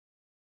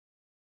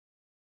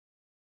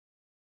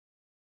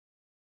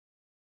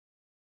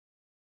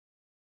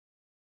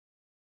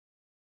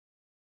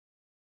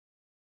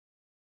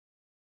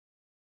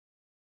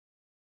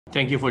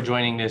Thank you for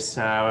joining this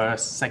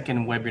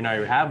second webinar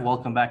we have.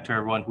 Welcome back to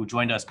everyone who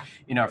joined us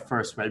in our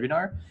first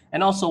webinar.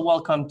 And also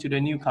welcome to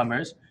the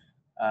newcomers.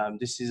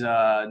 This is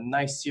a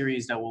nice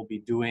series that we'll be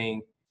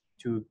doing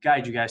to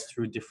guide you guys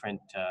through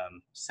different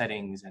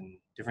settings and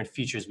different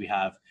features we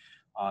have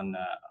on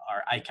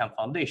our ICAM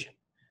Foundation.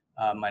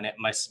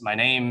 My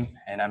name,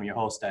 and I'm your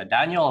host,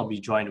 Daniel. I'll be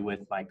joined with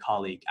my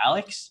colleague,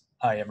 Alex.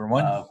 Hi,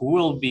 everyone. Who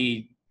will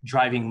be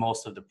driving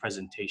most of the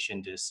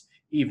presentation this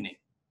evening.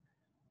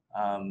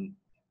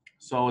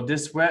 So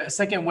this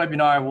second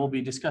webinar, we'll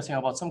be discussing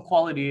about some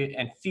quality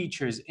and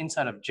features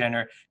inside of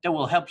Jenner that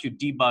will help you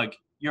debug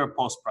your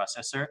post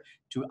processor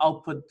to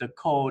output the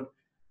code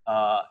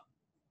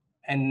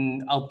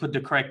and output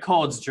the correct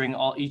codes during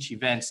each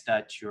events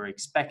that you're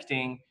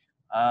expecting,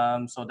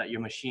 so that your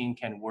machine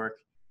can work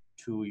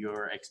to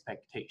your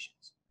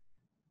expectations.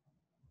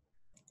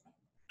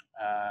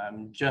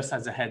 Just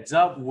as a heads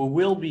up, we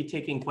will be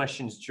taking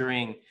questions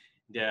during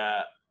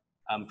the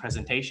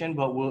presentation,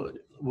 but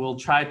we'll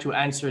try to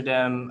answer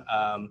them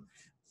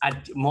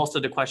at most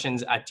of the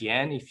questions at the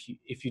end.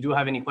 If you do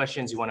have any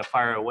questions you want to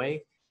fire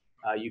away,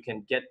 you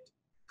can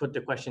put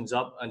the questions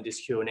up on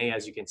this Q&A,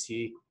 as you can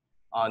see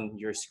on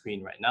your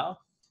screen right now.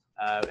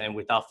 And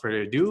without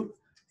further ado,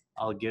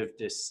 I'll give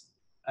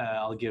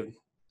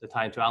the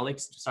time to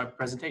Alex to start the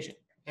presentation.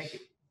 Thank you.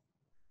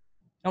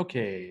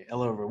 Okay,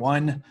 hello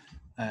everyone.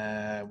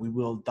 We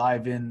will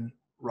dive in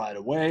right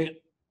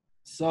away.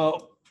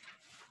 So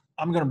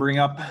I'm going to bring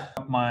up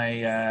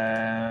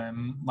my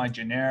my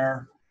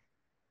Jenner,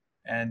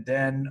 and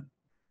then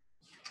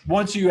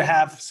once you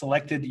have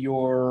selected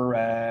your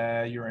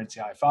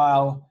NCI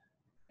file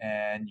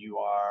and you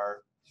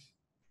are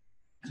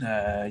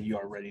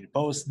ready to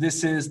post,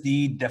 this is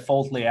the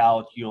default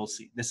layout you'll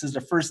see. This is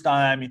the first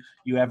time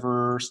you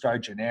ever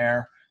start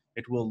Jenner.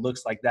 It will look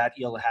like that.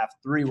 You'll have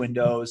three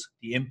windows: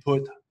 the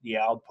input, the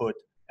output,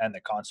 and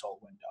the console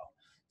window.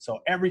 So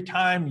every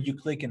time you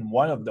click in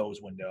one of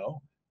those windows,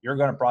 you're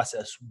going to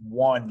process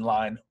one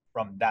line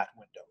from that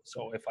window.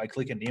 So if I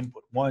click in the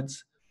input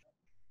once,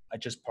 I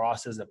just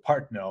process the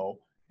part no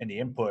in the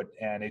input,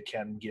 and it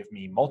can give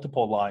me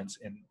multiple lines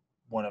in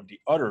one of the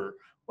other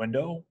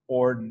window,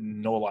 or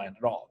no line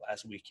at all.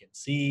 As we can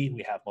see,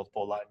 we have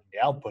multiple lines in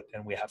the output,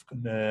 and we have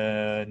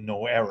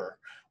no error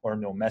or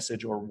no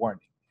message or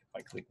warning. If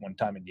I click one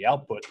time in the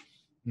output,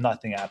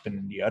 nothing happened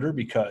in the other,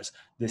 because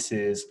this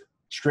is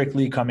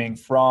strictly coming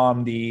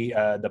from the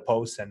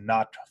post and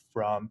not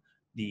from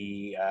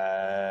the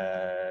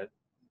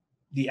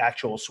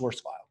actual source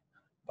file.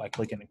 If I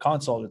click in the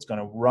console, it's going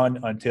to run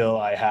until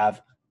I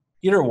have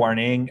either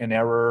warning, an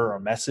error, or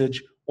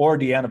message, or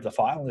the end of the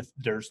file. If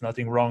there's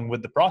nothing wrong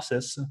with the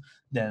process,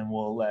 then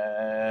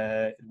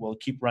we'll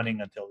keep running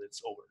until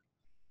it's over.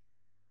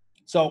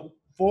 So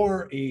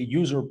for a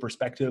user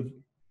perspective,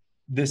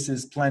 this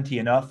is plenty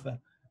enough.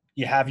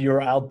 You have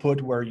your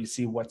output where you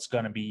see what's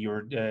going to be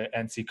your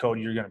NC code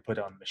you're going to put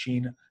on the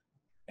machine.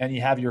 And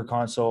you have your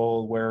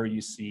console where you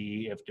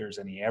see if there's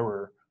any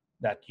error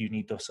that you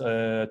need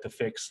to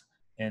fix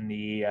in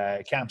the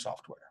ICAM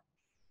software.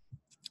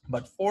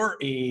 But for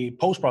a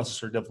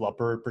post-processor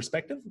developer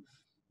perspective,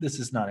 this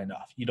is not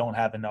enough. You don't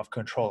have enough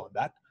control of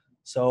that.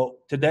 So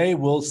today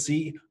we'll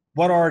see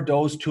what are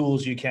those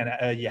tools you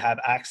have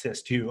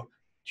access to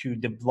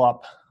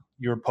develop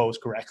your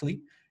post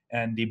correctly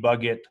and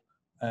debug it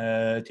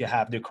to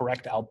have the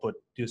correct output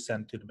to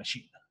send to the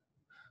machine.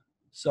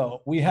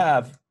 So we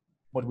have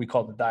what we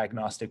call the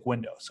diagnostic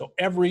window. So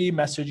every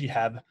message you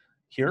have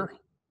here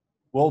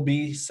will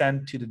be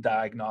sent to the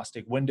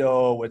diagnostic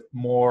window with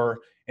more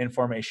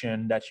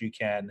information that you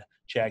can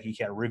check. You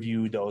can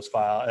review those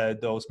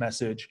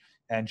message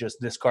and just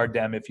discard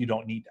them if you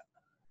don't need them.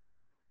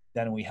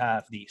 Then we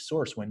have the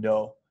source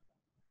window,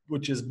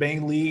 which is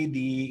mainly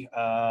the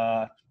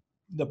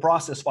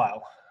process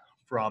file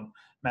from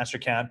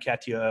Mastercam,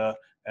 CATIA,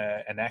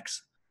 and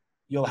X.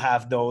 You'll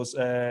have those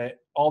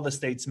all the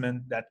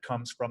statements that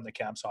comes from the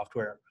CAM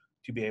software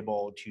to be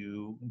able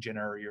to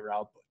generate your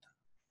output.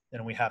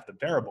 Then we have the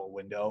variable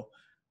window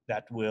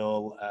that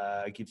will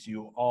gives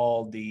you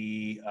all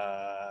the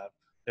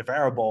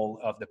variable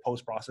of the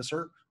post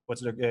processor,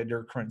 what's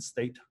their current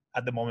state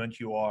at the moment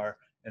you are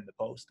in the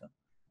post.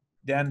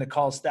 Then the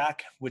call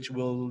stack, which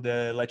will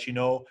let you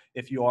know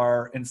if you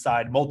are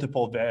inside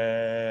multiple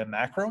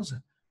macros,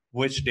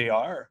 which they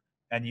are,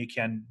 and you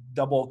can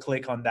double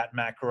click on that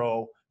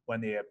macro when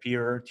they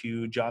appear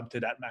to jump to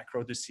that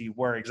macro to see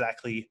where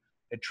exactly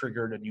it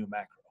triggered a new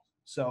macro.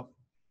 So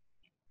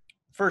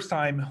first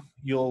time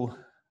you'll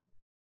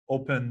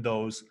open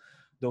those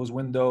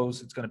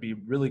windows, it's going to be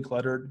really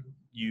cluttered.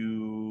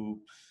 You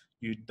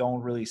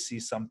don't really see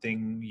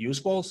something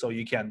useful, so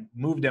you can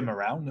move them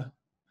around.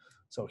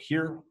 So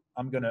here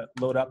I'm going to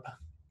load up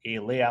a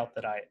layout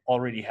that I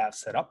already have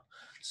set up.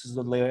 This is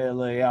the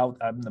layout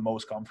I'm the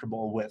most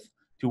comfortable with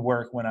to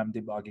work when I'm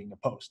debugging a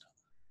post.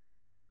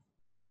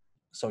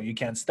 So you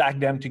can stack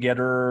them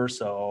together.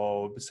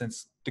 So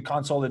since the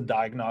console and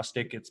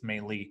diagnostic, it's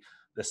mainly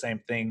the same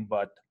thing,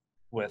 but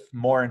with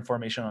more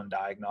information on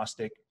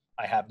diagnostic,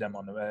 I have them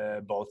on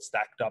both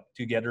stacked up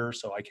together,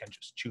 so I can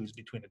just choose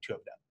between the two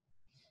of them.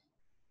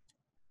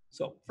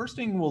 So first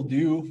thing we'll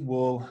do,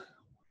 we'll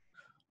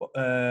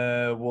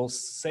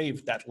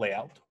save that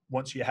layout.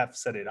 Once you have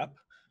set it up,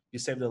 you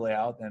save the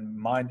layout, and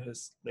mine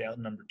is layout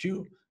number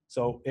 2.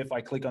 So if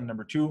I click on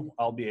number 2,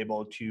 I'll be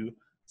able to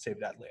save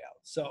that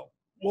layout. So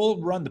we'll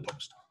run the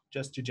post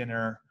just to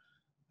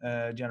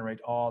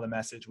generate all the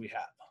message we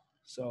have.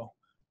 So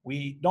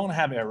we don't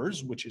have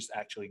errors, which is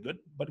actually good,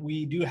 but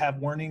we do have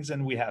warnings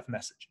and we have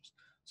messages.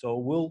 So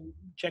we'll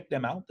check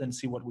them out and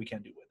see what we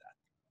can do with that.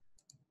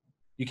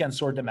 You can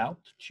sort them out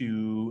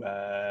to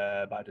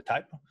by the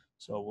type.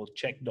 So we'll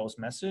check those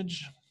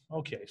message.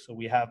 Okay, so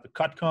we have the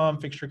cutcom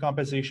fixture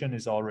compensation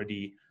is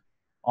already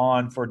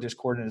on for this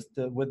coordinate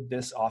with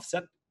this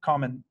offset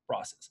common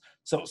process.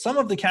 So some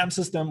of the CAM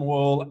system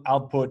will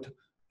output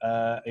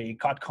a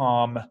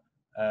cutcom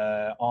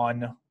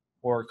on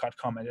or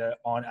cutcom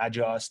on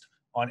adjust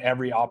on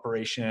every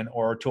operation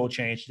or tool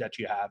change that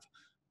you have,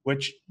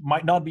 which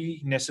might not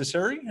be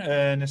necessary,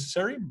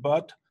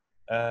 but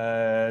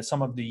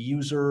some of the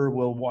user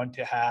will want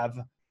to have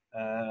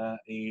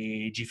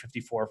a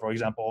G54, for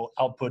example,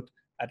 output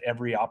at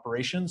every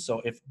operation.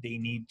 So if they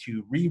need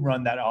to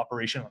rerun that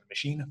operation on the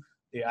machine,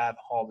 they have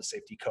all the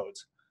safety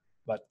codes.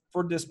 But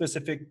for this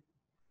specific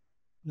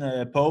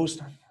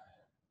post,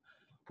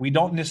 we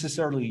don't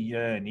necessarily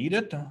need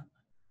it.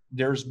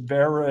 There's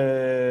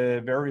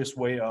various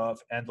way of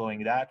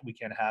handling that. We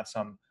can have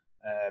some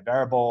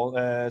variable,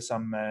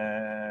 some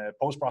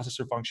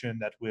post-processor function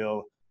that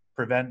will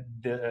prevent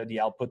the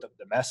output of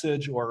the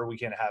message, or we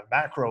can have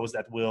macros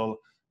that will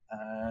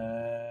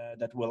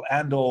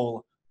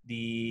handle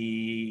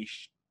the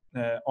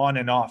on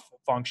and off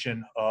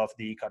function of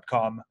the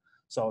cutcom.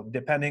 So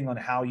depending on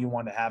how you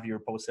want to have your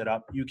post set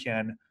up, you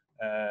can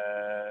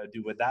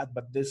do with that,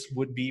 but this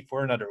would be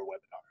for another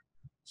webinar.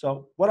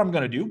 So what I'm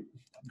going to do,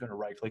 I'm going to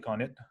right click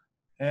on it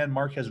and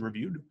mark as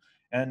reviewed,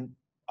 and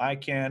I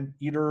can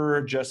either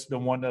adjust the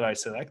one that I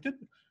selected.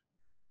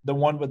 The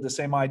one with the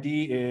same ID,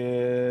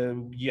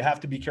 you have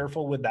to be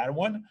careful with that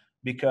one,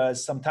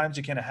 because sometimes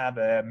you can have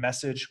a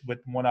message with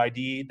one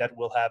ID that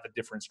will have a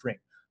different string.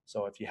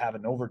 So if you have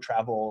an over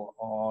travel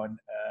on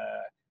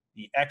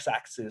the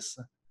x-axis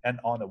and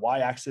on the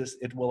y-axis,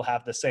 it will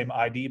have the same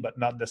ID but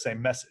not the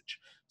same message.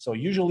 So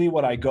usually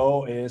what I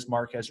go is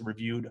mark as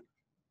reviewed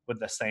with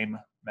the same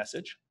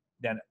message.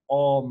 Then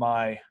all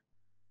my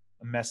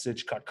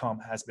message cutcom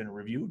has been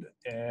reviewed,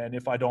 and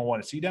if I don't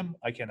want to see them,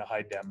 I can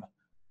hide them.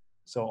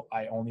 So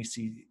I only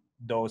see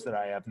those that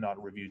I have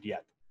not reviewed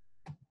yet.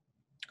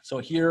 So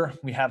here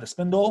we have the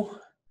spindle,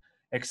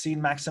 exceed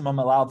maximum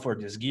allowed for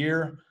this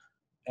gear,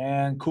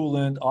 and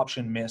coolant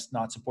option missed,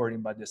 not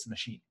supported by this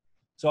machine.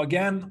 So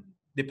again,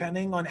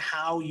 depending on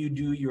how you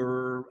do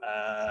your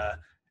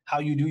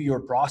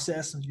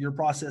process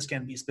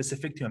can be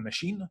specific to a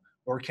machine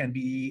or can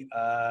be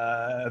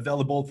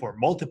available for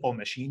multiple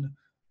machines.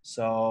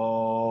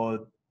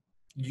 So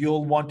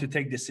you'll want to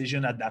take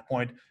decision at that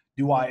point.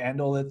 Do I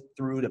handle it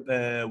through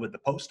the with the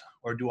post,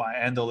 or do I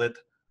handle it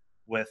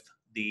with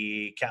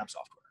the CAM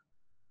software?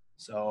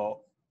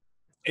 So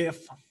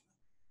if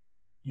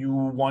you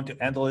want to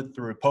handle it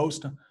through a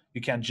post,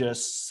 you can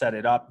just set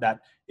it up that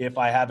if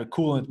I have a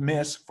coolant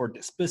miss for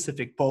the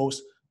specific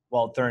post,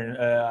 well,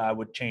 I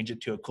would change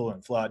it to a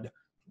coolant flood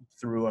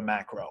through a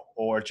macro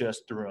or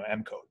just through an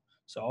M code.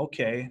 So,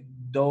 okay,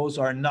 those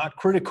are not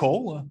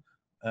critical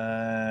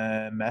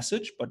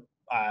message, but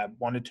I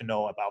wanted to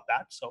know about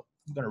that. So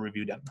I'm going to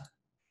review them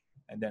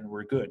and then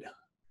we're good.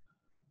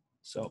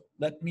 So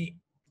let me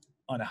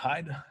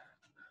unhide.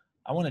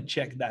 I want to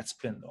check that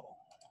spindle.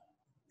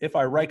 If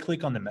I right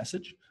click on the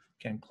message,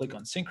 can click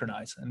on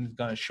synchronize, and it's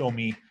going to show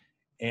me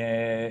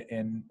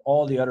in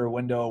all the other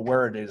window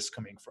where it is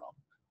coming from.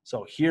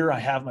 So here I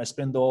have my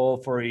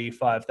spindle for a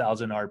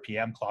 5,000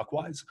 RPM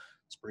clockwise.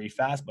 It's pretty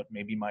fast, but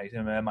maybe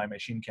my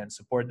machine can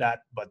support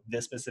that. But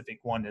this specific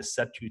one is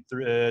set to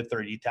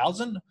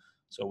 30,000.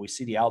 So we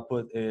see the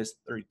output is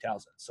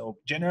 30,000. So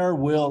Gener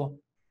will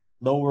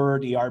lower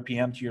the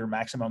RPM to your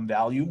maximum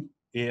value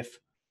if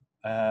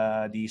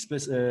the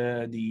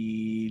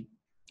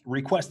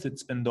requested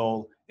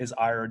spindle is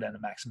higher than the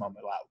maximum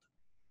allowed.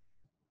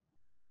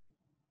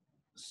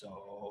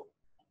 So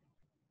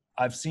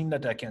I've seen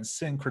that I can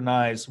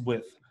synchronize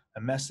with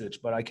a message,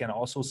 but I can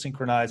also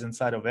synchronize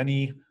inside of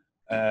any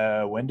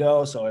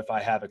window. So if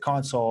I have a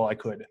console, I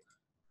could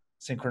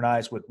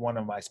synchronize with one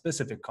of my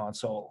specific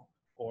console,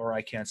 or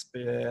I can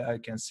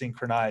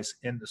synchronize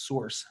in the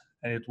source,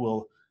 and it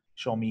will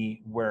show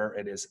me where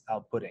it is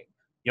outputting.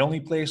 The only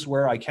place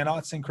where I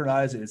cannot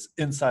synchronize is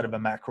inside of a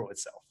macro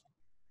itself.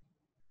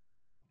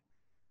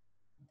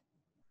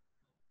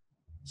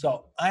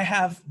 So I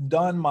have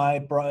done my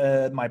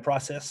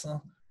process.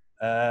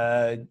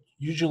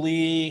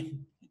 Usually,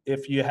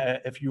 if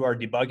you are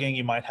debugging,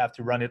 you might have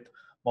to run it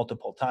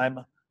multiple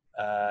times.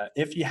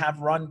 If you have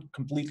run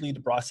completely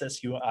the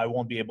process, you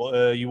won't be able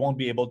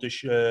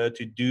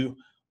to do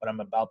what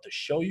I'm about to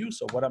show you.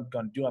 So what I'm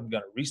going to do, I'm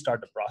going to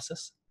restart the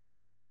process.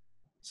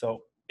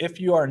 So if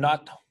you are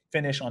not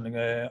finish on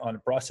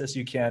the process,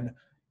 you can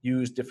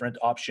use different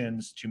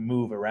options to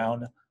move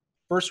around.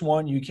 First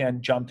one, you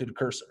can jump to the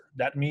cursor.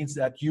 That means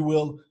that you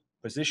will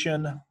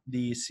position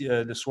the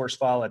source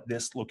file at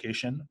this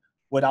location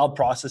without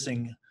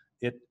processing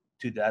it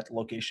to that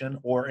location.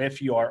 Or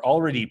if you are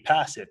already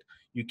past it,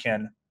 you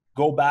can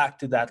go back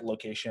to that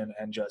location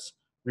and just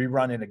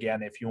rerun it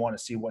again if you want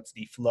to see what's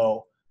the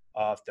flow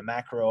of the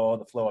macro,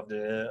 the flow of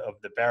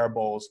the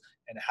variables,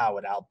 and how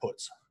it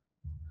outputs.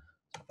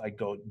 So if I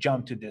go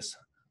jump to this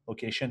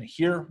location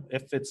here,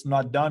 if it's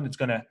not done, it's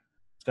gonna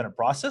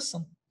process.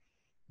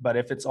 But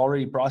if it's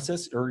already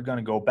processed, you're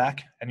gonna go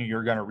back and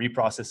you're gonna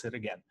reprocess it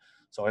again.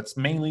 So it's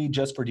mainly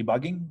just for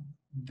debugging.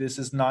 This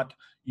is not,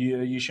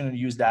 you shouldn't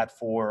use that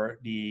for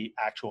the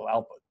actual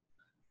output.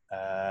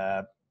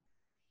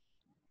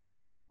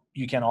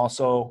 You can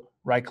also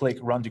right-click,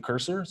 run to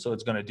cursor, so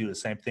it's gonna do the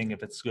same thing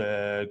if it's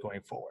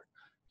going forward.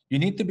 You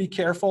need to be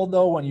careful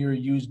though when you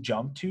use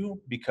jump to,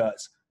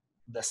 because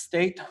the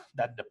state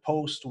that the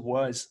post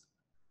was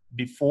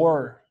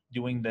before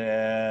doing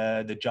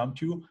the jump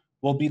to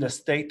will be the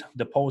state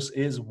the post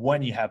is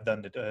when you have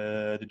done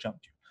the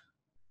jump to.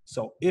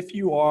 So if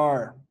you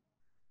are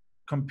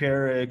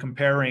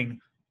comparing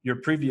your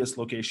previous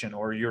location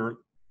or your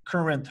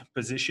current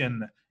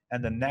position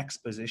and the next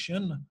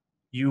position,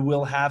 you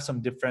will have some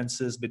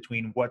differences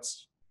between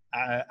what's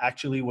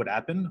actually what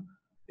happened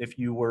if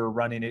you were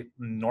running it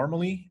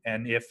normally,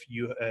 and if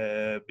you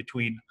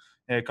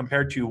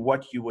compared to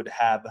what you would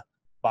have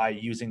by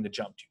using the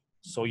jump to.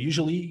 So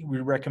usually we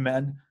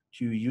recommend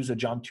to use a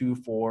jump to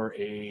for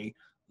a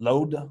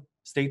load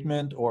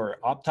statement or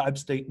op type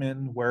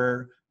statement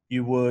where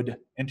you would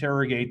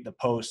interrogate the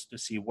post to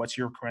see what's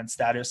your current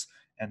status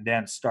and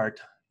then start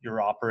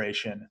your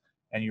operation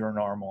and your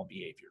normal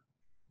behavior.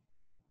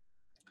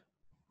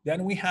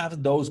 Then we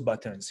have those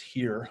buttons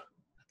here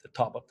at the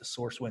top of the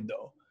source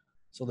window.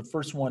 So the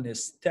first one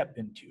is step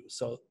into.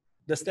 So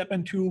the step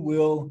into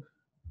will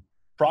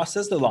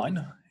process the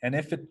line, and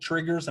if it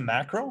triggers a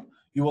macro,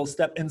 you will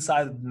step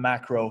inside the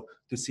macro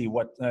to see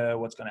what's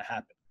going to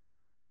happen.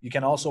 You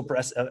can also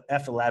press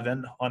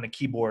F11 on the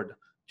keyboard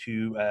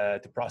to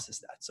process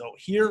that. So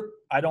here,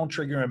 I don't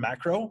trigger a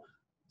macro,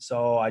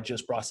 so I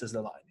just process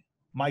the line.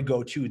 My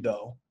go-to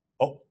though,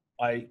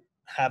 I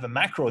have a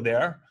macro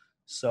there,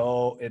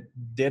 so it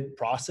did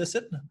process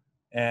it,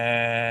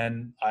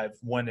 and I've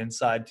went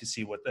inside to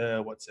see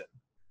what's in.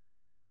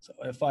 So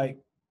if I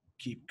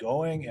keep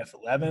going,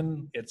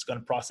 F11, it's going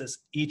to process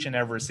each and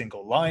every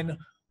single line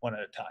one at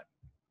a time.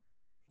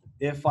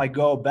 If I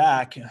go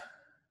back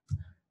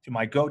to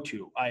my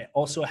go-to, I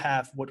also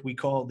have what we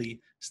call the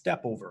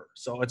step over.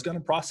 So it's going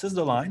to process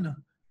the line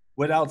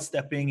without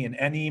stepping in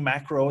any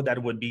macro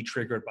that would be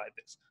triggered by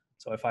this.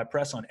 So if I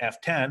press on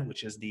F10,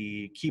 which is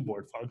the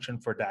keyboard function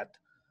for that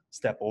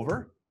step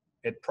over,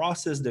 it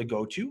processes the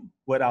go-to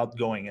without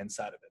going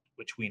inside of it,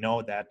 which we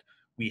know that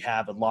we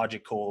have a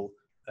logical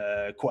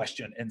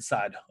question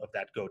inside of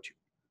that go-to.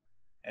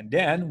 And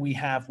then we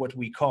have what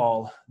we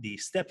call the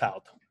step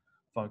out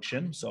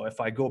function. So if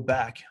I go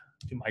back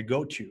to my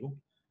go-to,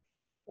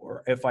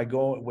 or if I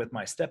go with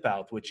my step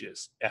out, which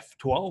is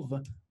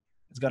F12,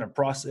 it's going to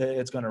process,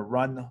 it's going to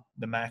run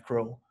the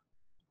macro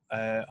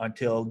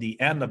until the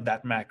end of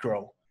that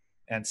macro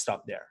and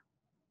stop there.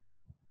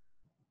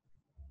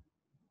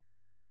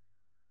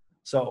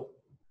 So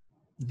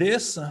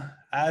this,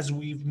 as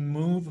we've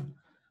moved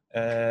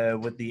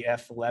with the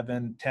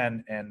F11,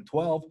 10, and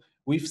 12,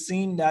 we've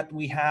seen that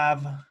we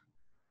have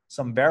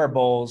some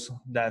variables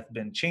that have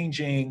been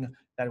changing,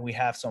 that we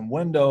have some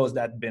windows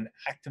that have been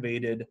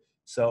activated.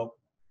 So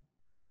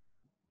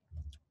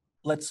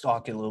let's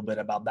talk a little bit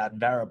about that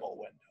variable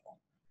window.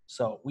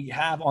 So we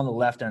have on the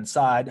left-hand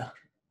side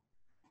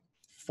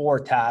 4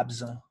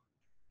 tabs.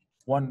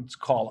 One's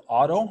called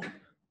Auto.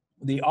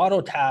 The Auto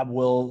tab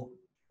will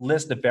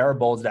list the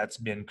variables that's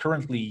been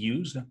currently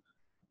used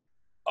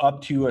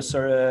up to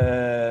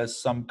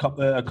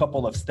a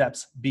couple of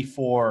steps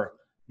before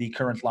the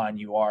current line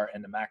you are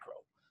in the macro.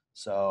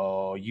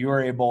 So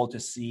you're able to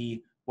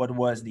see what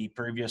was the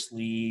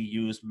previously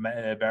used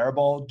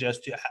variable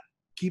just to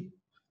keep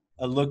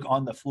a look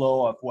on the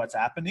flow of what's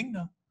happening,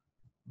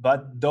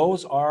 but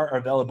those are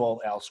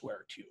available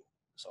elsewhere too.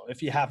 So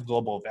if you have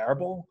global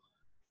variable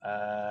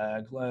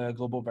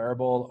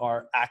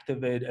are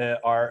activated,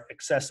 are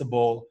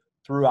accessible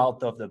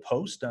throughout of the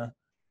post,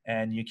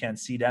 and you can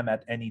see them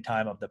at any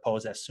time of the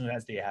post as soon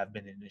as they have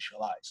been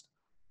initialized.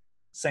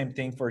 Same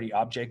thing for the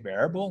object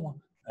variable.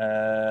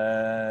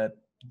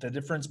 The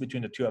difference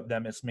between the two of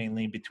them is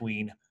mainly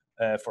between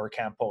for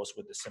ICAM post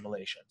with the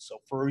simulation. So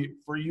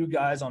for you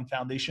guys on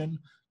Foundation,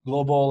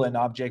 global and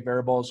object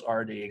variables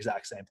are the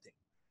exact same thing.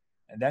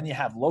 And then you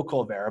have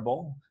local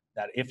variable,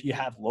 that if you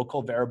have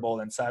local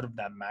variable inside of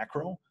that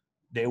macro,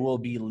 they will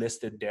be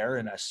listed there.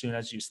 And as soon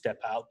as you step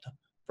out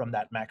from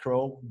that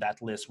macro,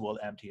 that list will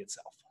empty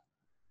itself.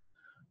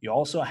 You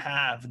also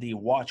have the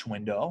watch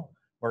window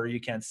where you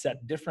can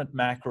set different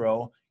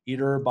macro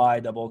either by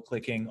double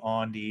clicking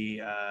on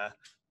the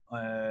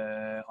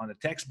on the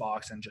text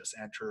box and just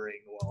entering,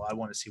 well, I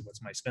want to see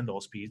what's my spindle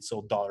speed,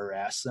 so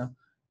 $S, and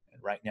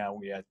right now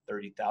we're at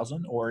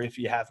 30,000. Or if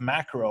you have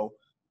macro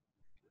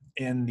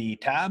in the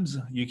tabs,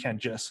 you can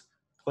just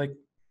click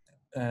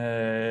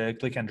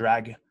and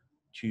drag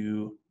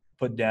to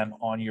put them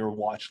on your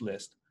watch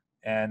list,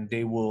 and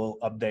they will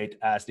update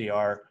as they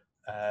are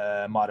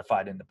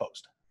modified in the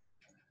post.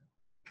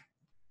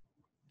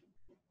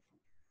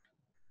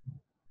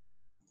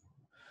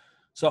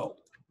 So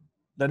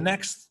the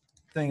next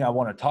thing I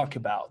want to talk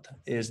about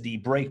is the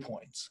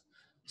breakpoints.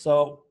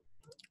 So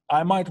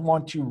I might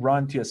want to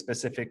run to a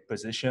specific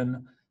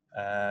position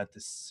to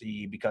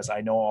see, because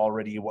I know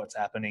already what's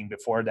happening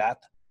before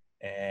that,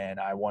 and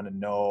I want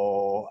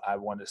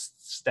to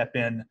step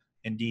in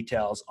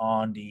details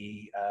on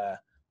the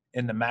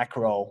in the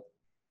macro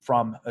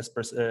from a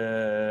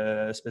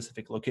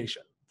specific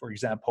location. For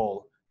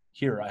example,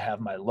 here I have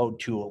my load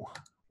tool.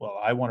 Well,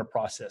 I want to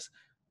process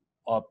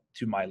up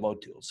to my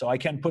load tool, so I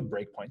can put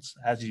breakpoints.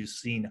 As you've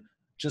seen,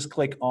 just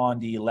click on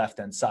the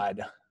left-hand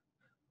side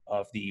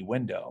of the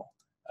window.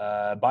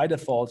 By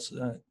default,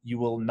 you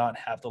will not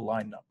have the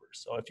line number.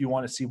 So if you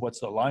want to see what's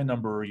the line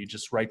number, you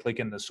just right-click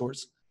in the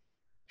source,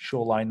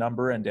 show line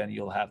number, and then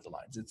you'll have the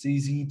lines. It's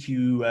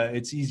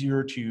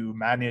easier to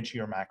manage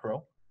your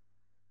macro.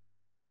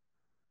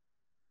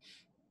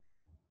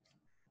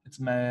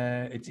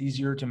 It's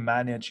easier to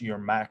manage your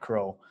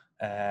macro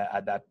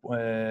at that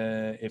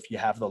if you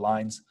have the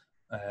lines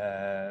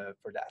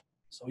for that.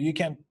 So you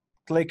can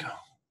click,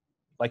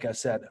 like I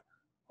said,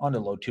 on the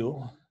load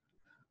tool,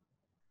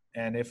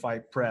 and if I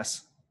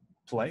press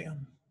play,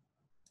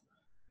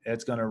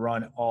 it's going to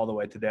run all the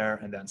way to there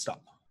and then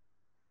stop.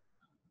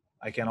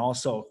 I can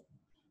also,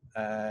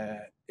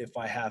 if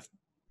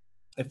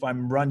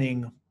I'm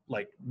running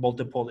like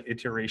multiple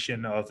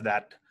iteration of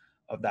that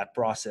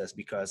process,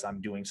 because I'm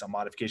doing some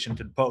modification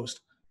to the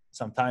post,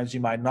 sometimes you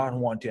might not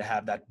want to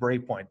have that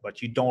breakpoint,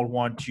 but you don't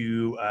want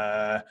to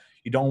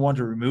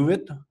remove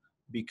it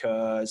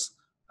because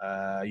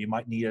you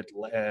might need it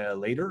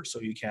later. So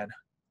you can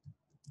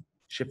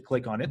shift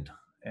click on it,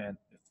 and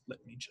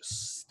let me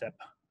just step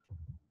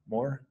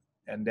more,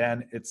 and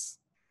then it's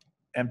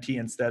empty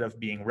instead of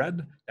being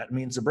red. That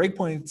means the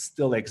breakpoint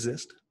still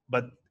exists,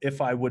 but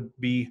if I would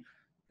be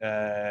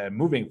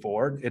moving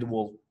forward, it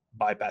will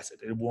bypass it.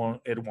 It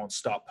won't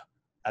stop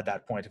at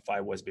that point if I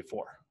was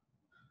before.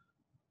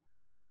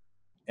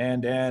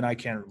 And then I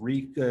can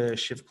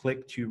shift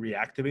click to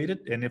reactivate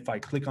it. And if I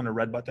click on the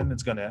red button,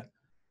 it's gonna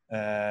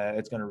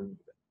remove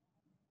it.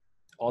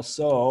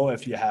 Also,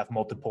 if you have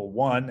multiple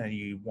one and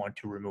you want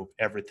to remove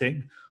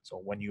everything, so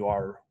when you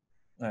are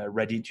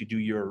ready to do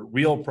your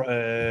real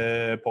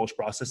post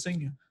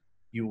processing,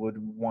 you would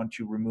want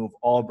to remove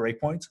all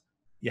breakpoints.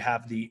 You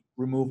have the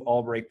remove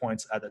all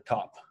breakpoints at the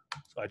top.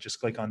 So I just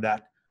click on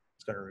that.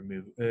 It's going to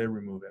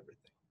remove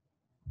everything.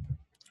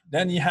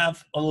 Then you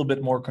have a little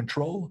bit more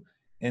control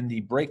in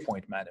the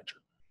breakpoint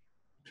manager.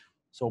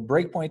 So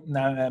breakpoint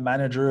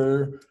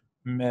manager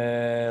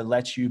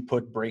lets you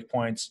put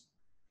breakpoints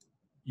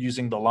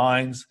using the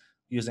lines,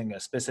 using a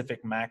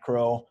specific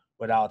macro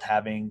without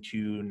having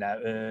to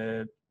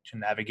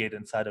navigate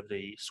inside of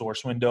the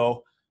source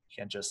window. You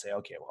can just say,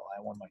 okay, well, I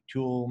want my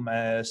tool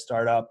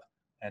startup,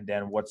 and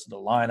then what's the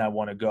line I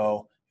want to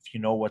go. If you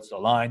know what's the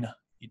line,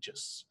 you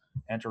just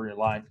enter your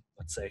line.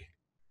 Let's say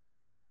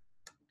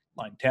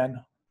line 10.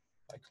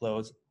 If I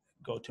close,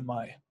 go to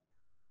my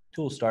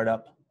tool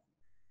startup.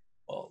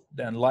 Well,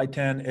 then line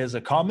 10 is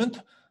a comment.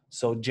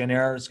 So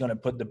Gener is going to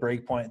put the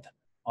breakpoint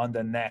on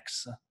the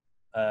next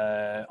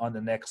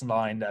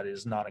line that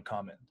is not a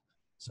comment.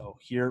 So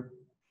here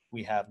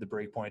we have the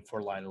breakpoint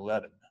for line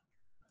 11.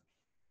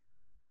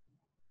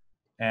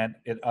 And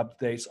it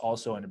updates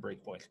also in the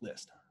breakpoint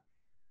list.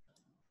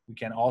 We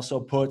can also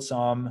put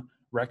some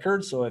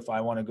records. So if I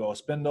want to go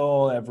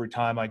spindle, every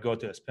time I go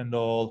to a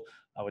spindle,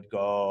 I would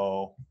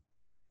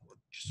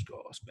just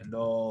go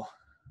spindle,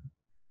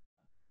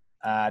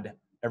 add.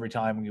 Every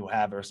time you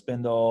have a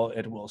spindle,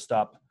 it will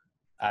stop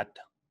at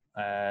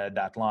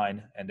that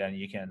line, and then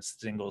you can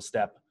single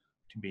step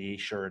to be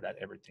sure that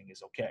everything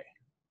is okay.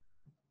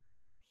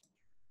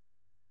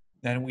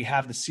 Then we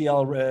have the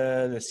CL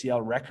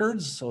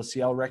records. So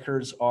CL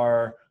records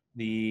are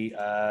the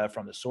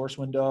from the source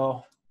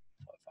window.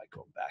 If I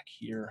go back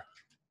here,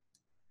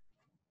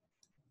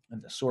 in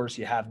the source,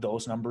 you have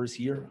those numbers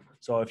here.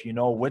 So if you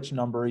know which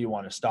number you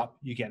want to stop,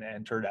 you can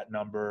enter that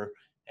number,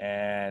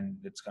 and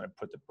it's going to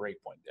put the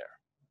breakpoint there.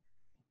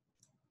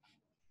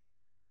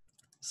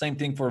 Same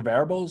thing for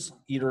variables,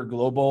 either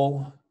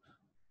global,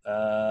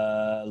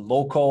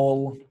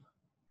 local.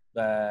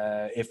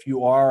 If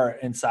you are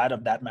inside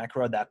of that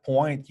macro at that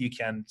point, you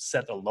can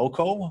set a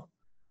local,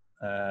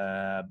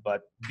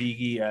 but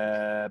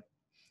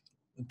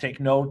take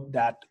note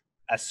that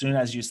as soon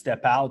as you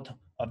step out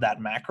of that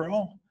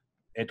macro,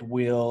 it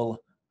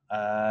will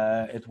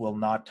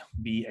not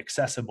be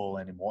accessible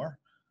anymore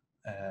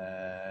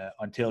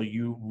until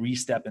you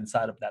re-step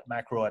inside of that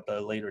macro at a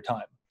later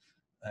time.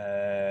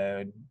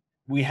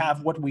 We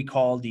have what we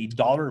call the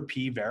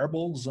 $P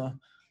variables.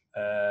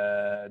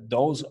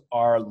 those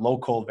are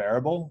local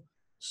variable.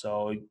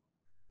 So,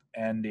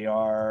 and they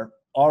are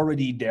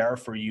already there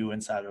for you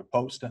inside of a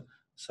post.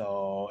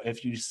 So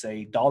if you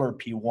say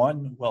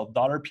 $P1, well,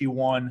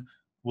 $P1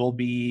 will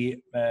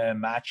be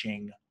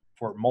matching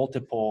for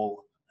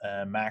multiple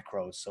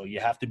macros. So you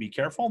have to be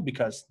careful,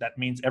 because that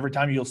means every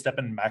time you'll step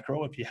in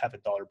macro, if you have a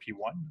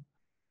 $P1,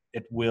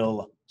 it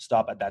will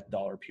stop at that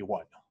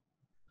 $P1.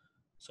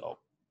 So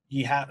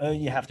you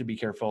have to be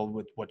careful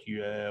with what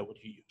you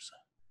use.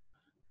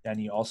 Then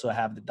you also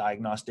have the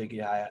diagnostic.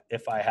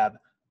 If I have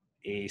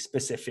a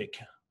specific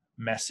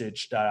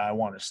message that I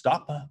want to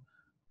stop,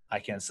 I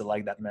can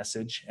select that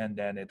message, and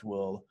then it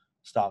will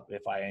stop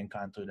if I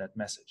encounter that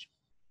message.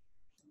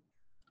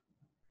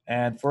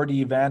 And for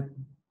the event,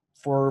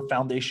 for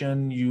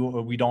Foundation,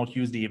 we don't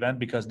use the event,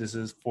 because this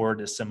is for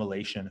the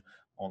simulation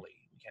only.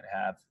 We can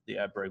have the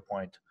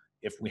breakpoint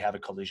if we have a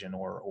collision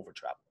or over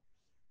travel.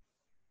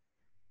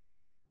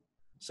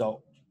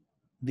 So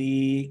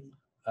the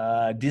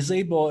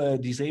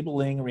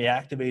disabling,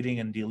 reactivating,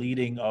 and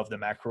deleting of the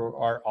macro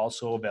are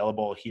also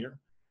available here,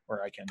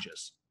 where I can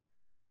just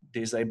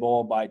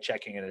disable by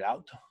checking it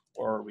out,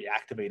 or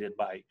reactivate it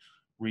by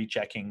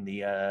rechecking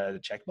the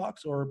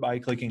checkbox, or by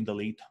clicking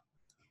delete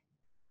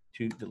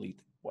to delete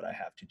what I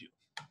have to do.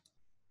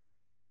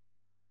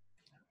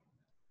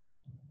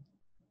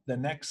 The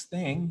next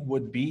thing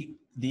would be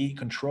the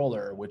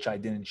controller, which I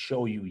didn't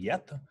show you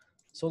yet.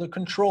 So the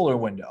controller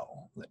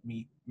window, let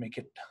me make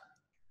it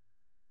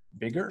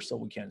bigger so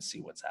we can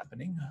see what's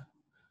happening.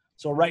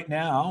 So right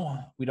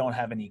now, we don't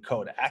have any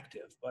code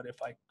active, but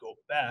if I go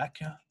back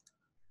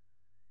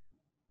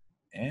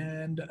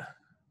and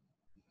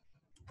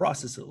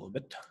process it a little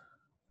bit,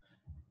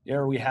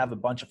 there we have a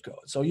bunch of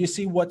codes. So you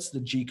see what's the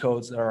G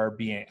codes that are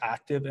being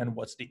active and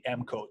what's the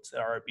M codes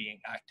that are being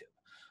active.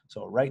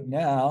 So right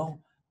now,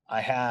 I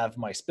have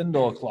my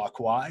spindle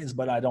clockwise,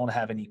 but I don't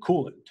have any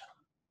coolant.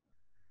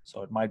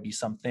 So it might be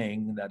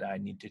something that I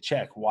need to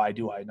check. Why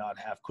do I not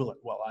have coolant?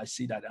 Well, I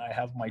see that I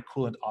have my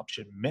coolant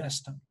option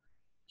missed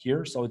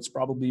here. So it's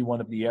probably one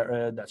of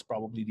the that's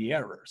probably the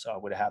error. So I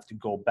would have to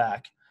go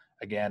back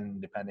again,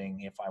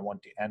 depending if I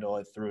want to handle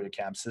it through the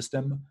CAM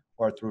system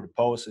or through the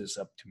post, is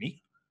up to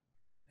me.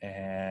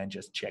 And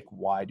just check,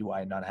 why do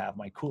I not have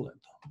my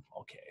coolant?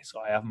 Okay, so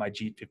I have my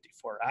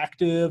G54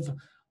 active.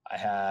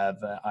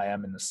 I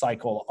am in the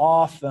cycle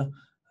off.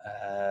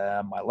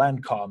 My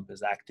land comp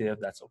is active.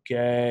 That's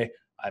okay.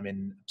 I'm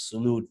in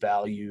absolute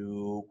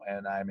value,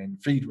 and I'm in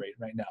feed rate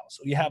right now.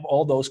 So you have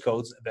all those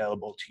codes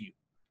available to you.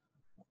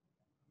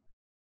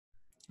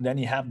 Then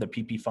you have the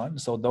PP fun.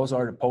 So those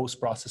are the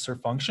post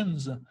processor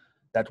functions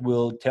that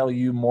will tell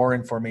you more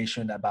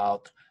information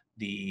about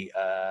the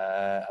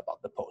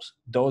post.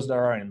 Those that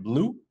are in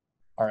blue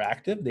are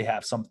active. They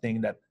have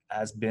something that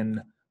has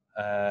been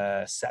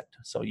set,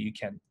 so you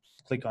can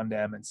click on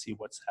them and see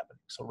what's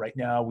happening. So right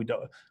now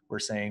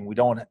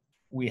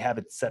we have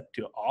it set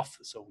to off,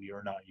 so we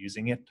are not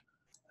using it.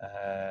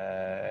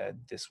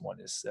 This one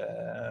is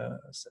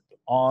set to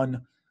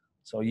on.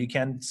 So you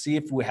can see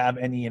if we have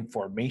any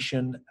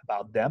information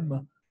about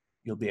them.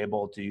 You'll be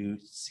able to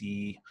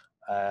see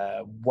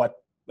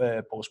what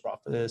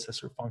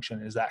post-processor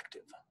function is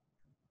active.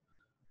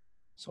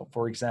 So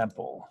for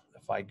example,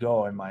 if I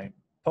go in my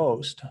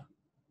post,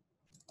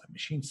 my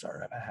machine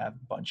startup, I have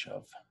a bunch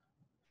of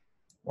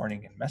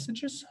warning and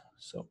messages.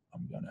 So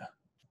I'm gonna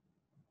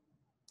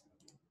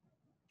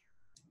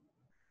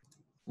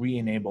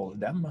re-enable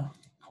them,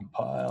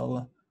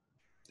 compile,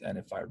 and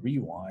if I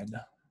rewind,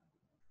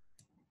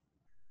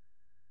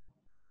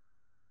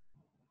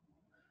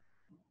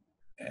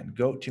 and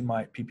go to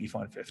my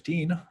ppfun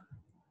 15,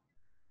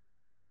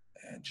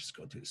 and just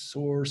go to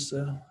source,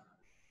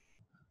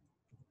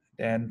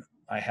 then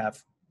I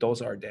have,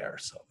 those are there.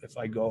 So if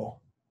I go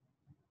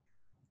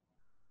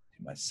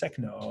to my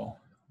Secno,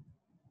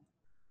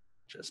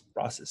 just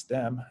process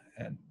them,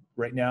 and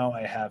right now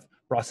I have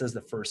processed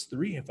the first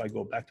three. If I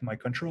go back to my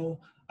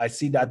control, I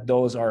see that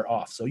those are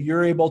off. So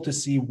you're able to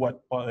see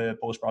what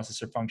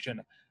post-processor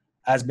function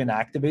has been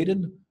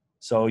activated,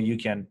 so you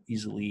can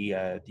easily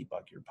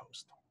debug your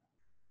post.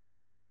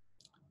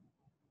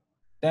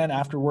 Then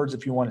afterwards,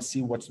 if you want to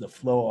see what's the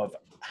flow of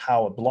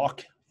how a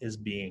block is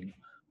being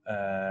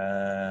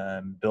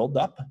built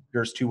up,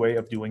 there's two ways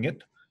of doing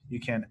it. You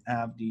can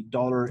have the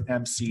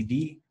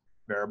 $MCD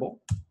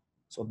variable.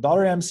 So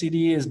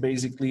 $MCD is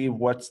basically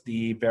what's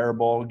the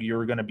variable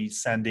you're going to be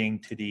sending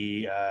to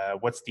the,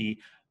 what's the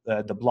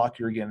block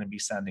you're going to be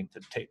sending to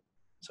the tape.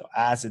 So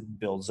as it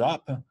builds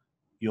up,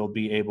 you'll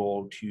be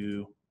able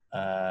to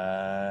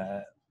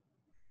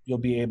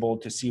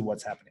see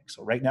what's happening.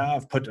 So right now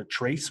I've put a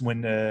trace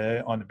when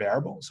on the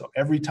variable. So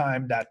every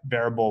time that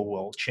variable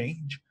will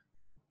change,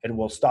 it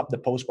will stop the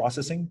post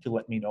processing to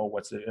let me know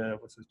what's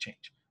the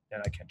change.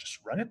 Then I can just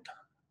run it.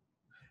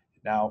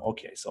 Now,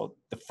 okay, so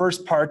the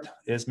first part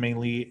is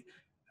mainly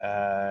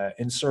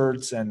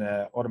inserts and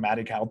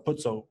automatic output,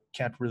 so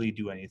can't really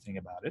do anything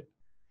about it.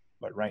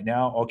 But right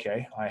now,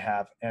 okay, I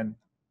have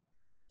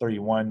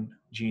N31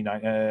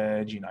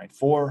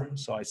 G94,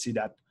 so I see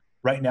that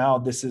right now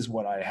this is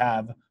what I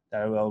have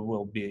that I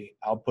will be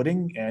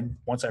outputting. And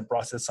once I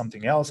process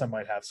something else, I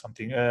might have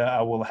something,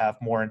 I will have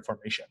more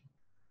information.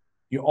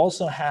 You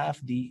also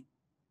have the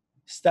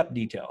step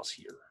details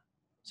here.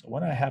 So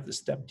when I have the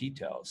step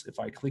details, if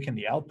I click in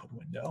the output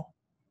window,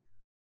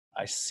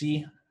 I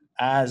see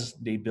as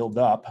they build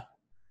up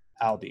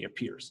how they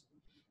appears.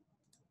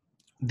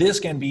 This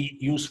can be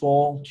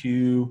useful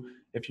to,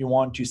 if you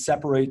want to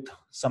separate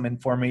some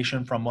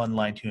information from one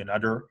line to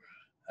another.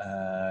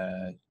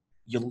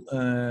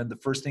 The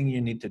first thing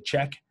you need to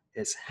check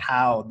is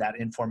how that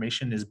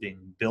information is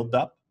being built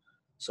up.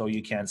 So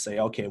you can say,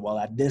 okay, well,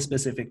 at this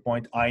specific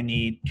point, I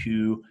need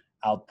to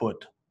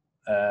output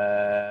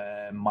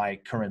my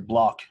current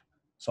block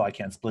so I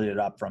can split it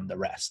up from the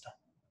rest.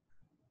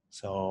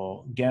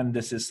 So again,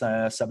 this is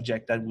a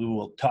subject that we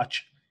will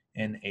touch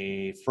in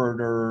a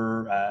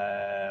further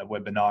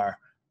webinar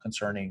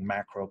concerning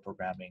macro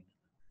programming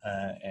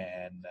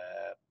and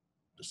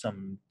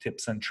some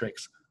tips and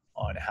tricks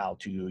on how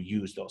to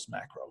use those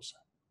macros.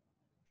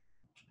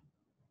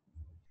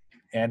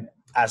 And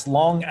as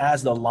long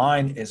as the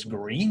line is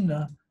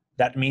green,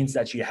 that means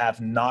that you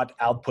have not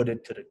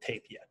outputted to the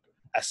tape yet.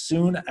 As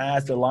soon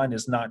as the line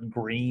is not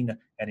green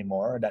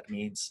anymore, that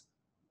means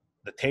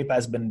the tape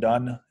has been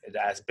done, it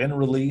has been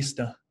released,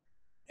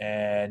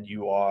 and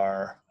you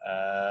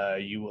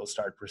will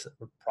start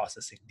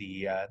processing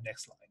the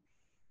next line.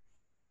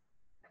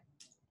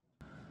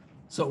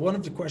 So one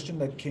of the questions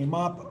that came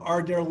up,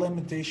 are there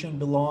limitations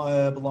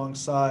belong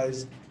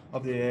size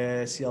of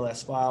the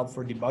CLS file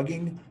for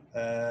debugging?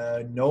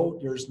 No,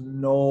 there's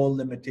no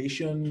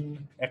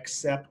limitation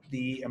except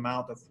the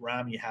amount of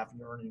RAM you have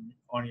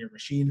on your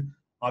machine.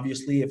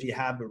 Obviously, if you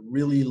have a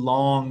really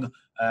long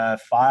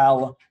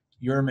file,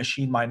 your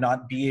machine might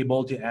not be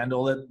able to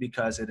handle it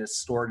because it is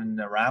stored in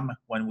the RAM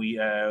when we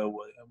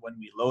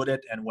load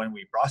it and when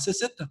we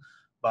process it.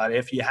 But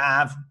if you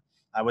have,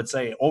 I would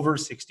say, over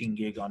 16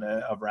 gig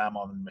of RAM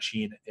on the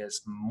machine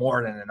is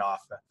more than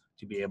enough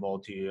to be able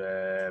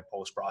to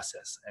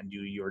post-process and do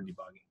your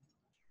debugging.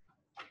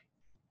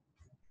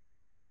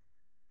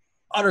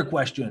 Other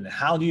question,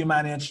 how do you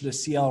manage the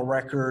CL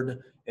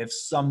record if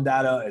some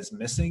data is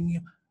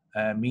missing?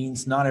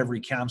 Means not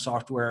every CAM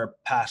software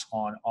pass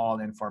on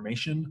all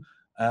information.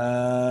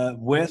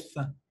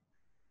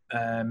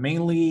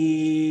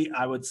 Mainly,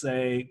 I would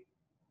say,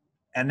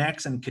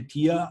 NX and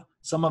CATIA,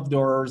 some of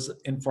those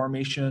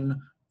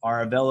information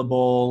are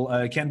available,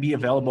 can be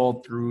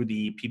available through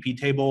the PP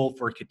table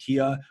for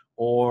CATIA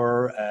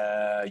or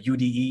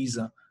UDEs,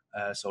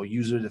 so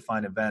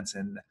user-defined events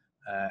in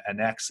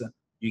NX.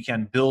 You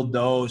can build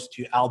those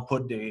to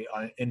output the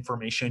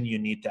information you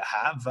need to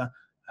have.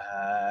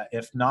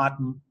 If not,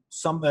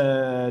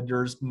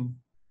 there's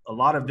a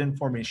lot of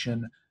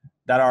information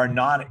that are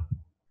not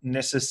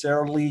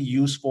necessarily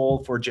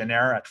useful for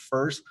Gener at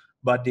first,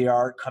 but they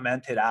are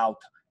commented out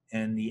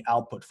in the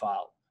output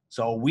file.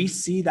 So we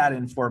see that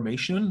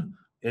information.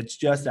 It's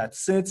just that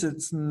since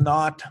it's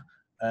not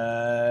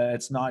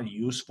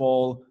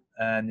useful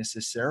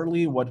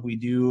necessarily, what we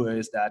do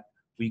is that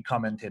we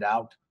comment it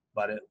out,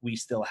 but we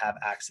still have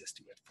access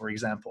to it. For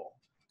example,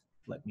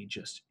 let me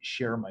just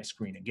share my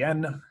screen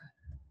again.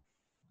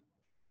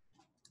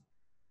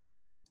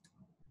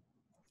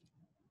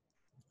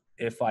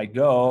 If I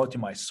go to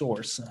my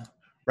source,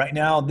 right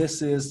now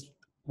this is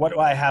what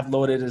I have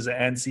loaded is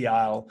an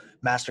NCL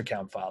master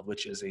count file,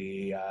 which is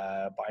a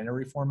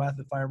binary format,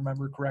 if I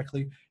remember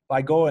correctly. If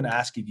I go and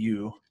ASCII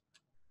view,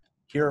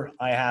 here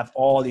I have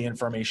all the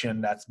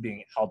information that's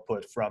being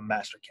output from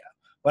master count.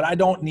 But I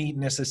don't need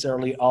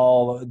necessarily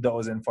all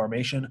those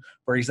information.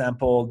 For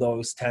example,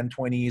 those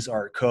 1020s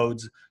are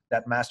codes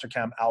that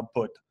mastercam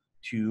output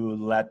to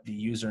let the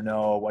user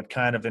know what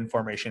kind of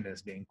information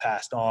is being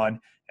passed on.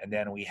 And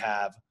then we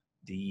have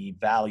the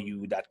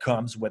value that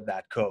comes with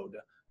that code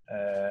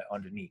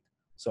underneath.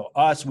 So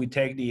we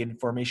take the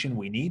information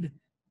we need,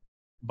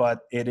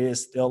 but it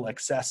is still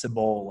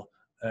accessible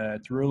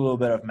through a little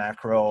bit of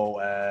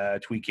macro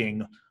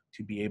tweaking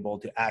to be able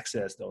to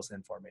access those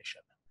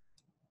information.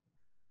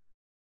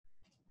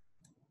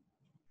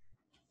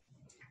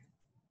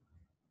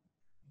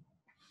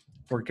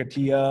 For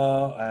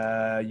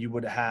CATIA, you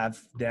would have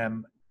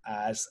them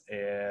as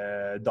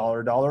a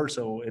 $,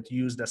 so it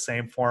used the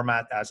same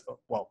format as,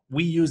 well,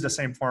 we use the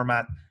same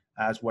format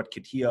as what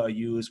CATIA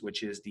used,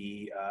 which is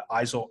the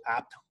ISO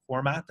apt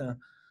format.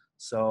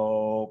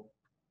 So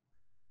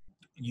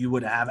you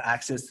would have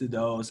access to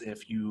those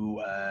if you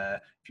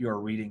are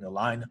reading a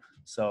line.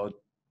 So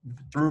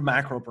through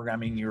macro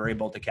programming, you're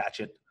able to catch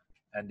it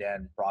and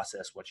then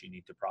process what you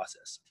need to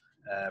process.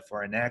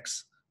 For an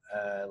X,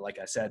 like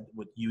I said,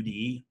 with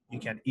UDE, you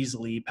can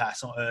easily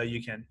pass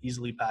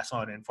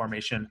on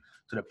information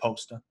to the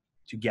post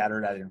to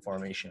gather that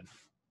information.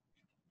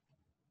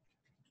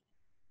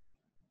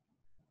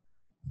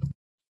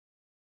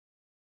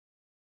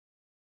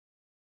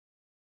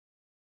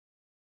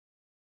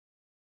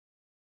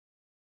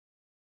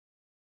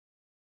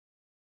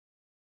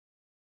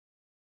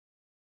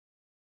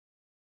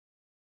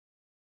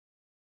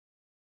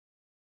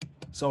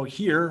 So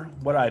here,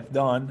 what I've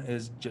done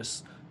is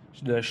just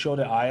show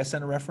the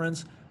ISN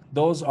reference,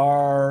 those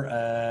are,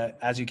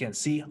 as you can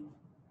see,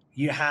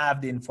 you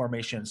have the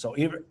information. So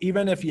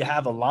even if you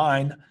have a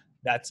line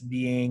that's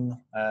being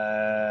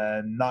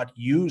not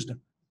used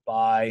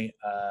by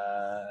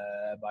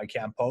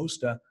ICAM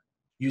Post,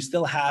 you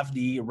still have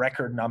the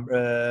record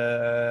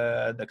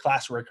number, the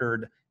class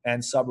record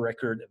and sub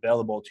record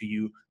available to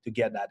you to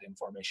get that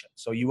information.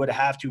 So you would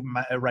have to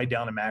write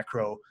down a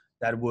macro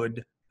that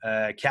would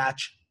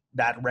catch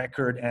that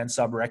record and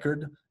sub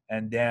record,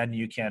 and then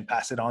you can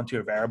pass it on to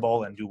a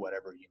variable and do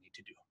whatever you need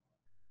to do.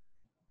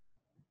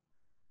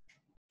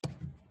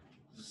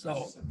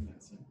 So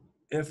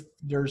if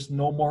there's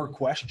no more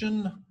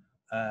question,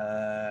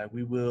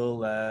 we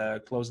will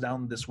close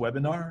down this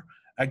webinar.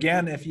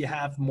 Again, if you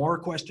have more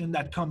question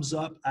that comes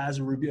up as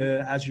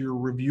you're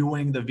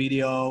reviewing the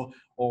video,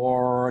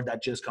 or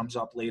that just comes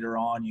up later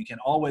on, you can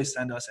always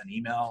send us an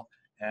email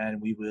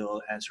and we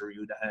will answer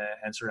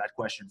that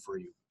question for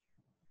you.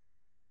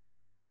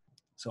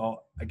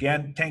 So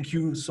again, thank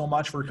you so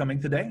much for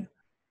coming today.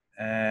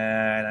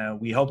 And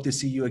we hope to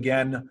see you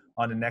again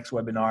on the next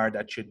webinar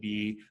that should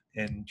be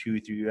in 2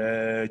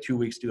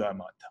 weeks to a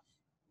month.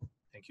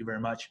 Thank you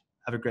very much.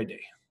 Have a great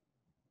day.